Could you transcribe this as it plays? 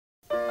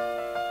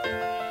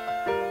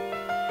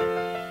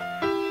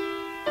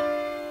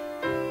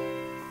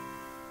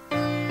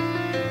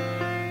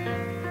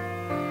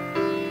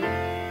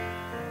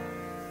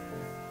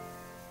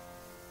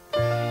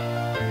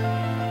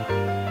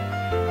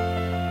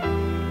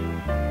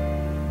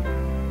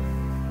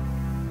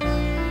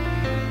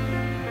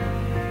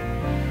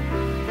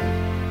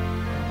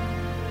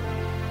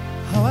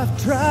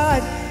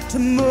to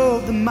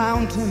move the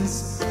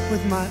mountains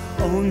with my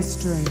own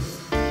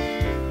strength.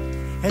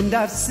 And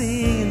I've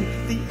seen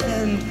the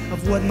end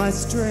of what my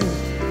strength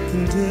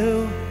can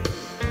do.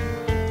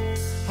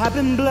 I've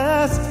been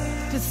blessed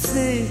to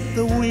see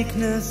the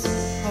weakness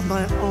of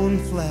my own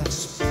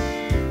flesh,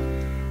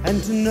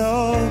 and to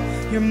know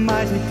your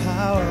mighty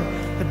power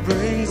that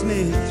brings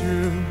me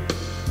through.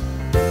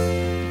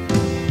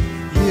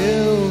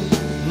 You,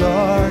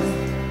 Lord,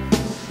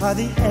 are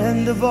the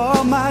end of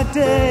all my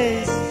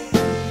days.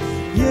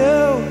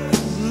 You,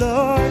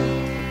 Lord,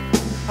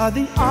 are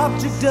the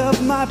object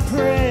of my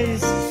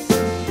praise.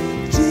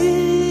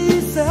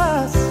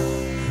 Jesus,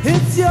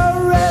 it's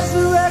your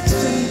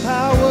resurrection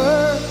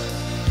power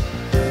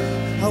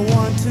I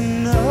want to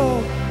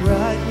know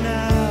right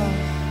now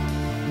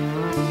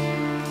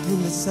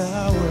in this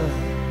hour.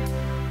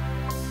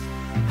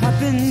 I've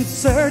been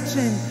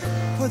searching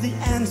for the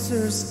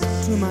answers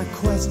to my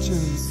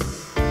questions,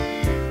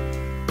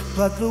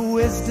 but the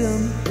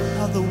wisdom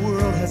of the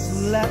world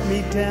has let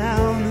me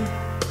down.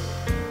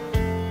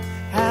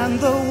 And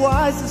the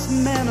wisest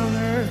men on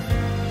earth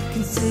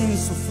can seem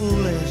so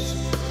foolish.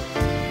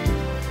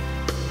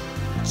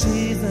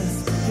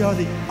 Jesus, you're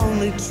the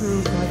only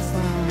truth I've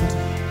found.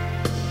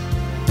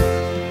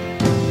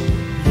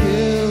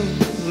 You,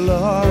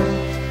 Lord,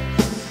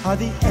 are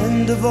the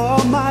end of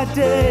all my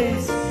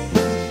days.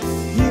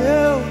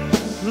 You,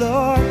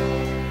 Lord,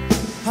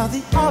 are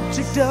the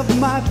object of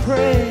my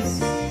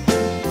praise.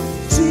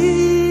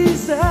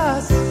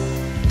 Jesus,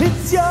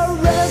 it's your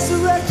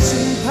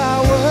resurrection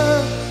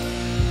power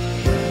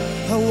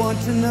I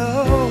want to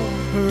know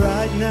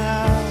right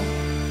now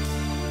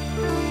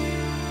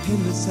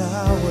in this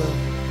hour.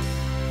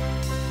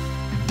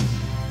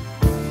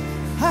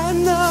 I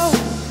know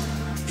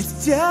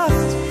it's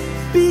just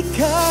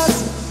because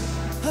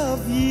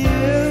of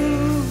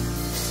you,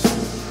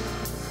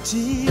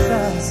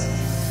 Jesus.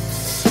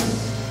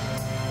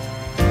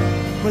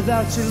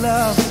 Without your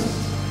love,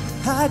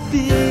 I'd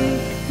be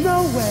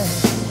nowhere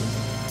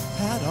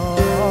at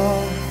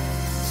all.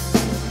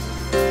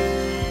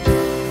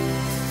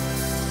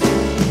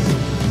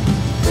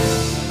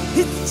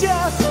 It's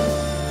just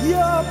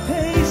your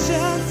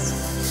patience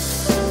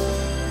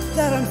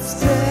that I'm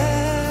standing.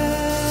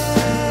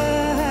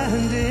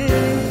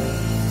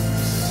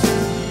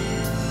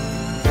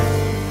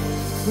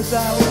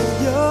 Without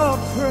your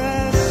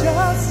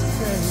precious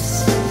grace,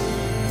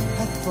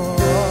 I'd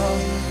fall.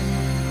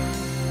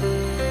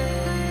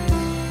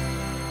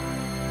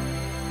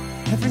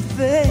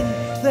 Everything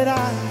that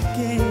I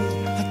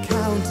gained, I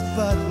count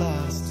but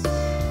lost,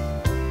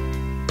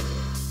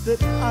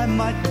 that I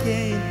might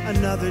gain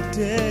another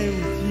day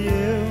with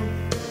you.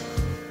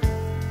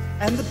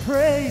 And the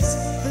praise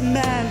that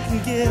man can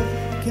give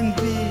can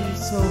be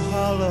so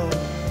hollow.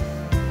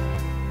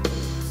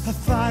 I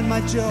find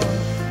my joy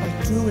by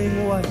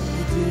doing what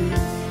you do.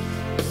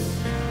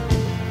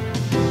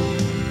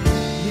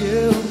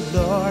 You,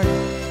 Lord,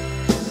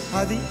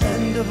 are the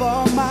end of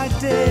all my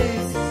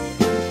days.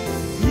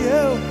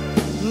 You,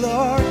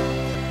 Lord,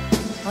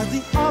 are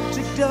the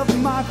object of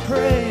my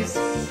praise.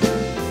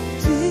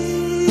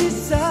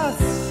 Jesus,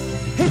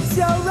 it's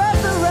your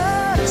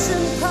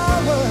resurrection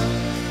power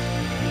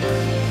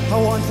I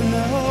want to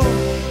know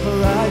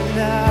right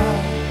now.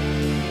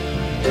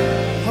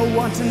 I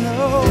want to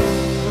know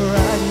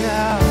right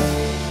now.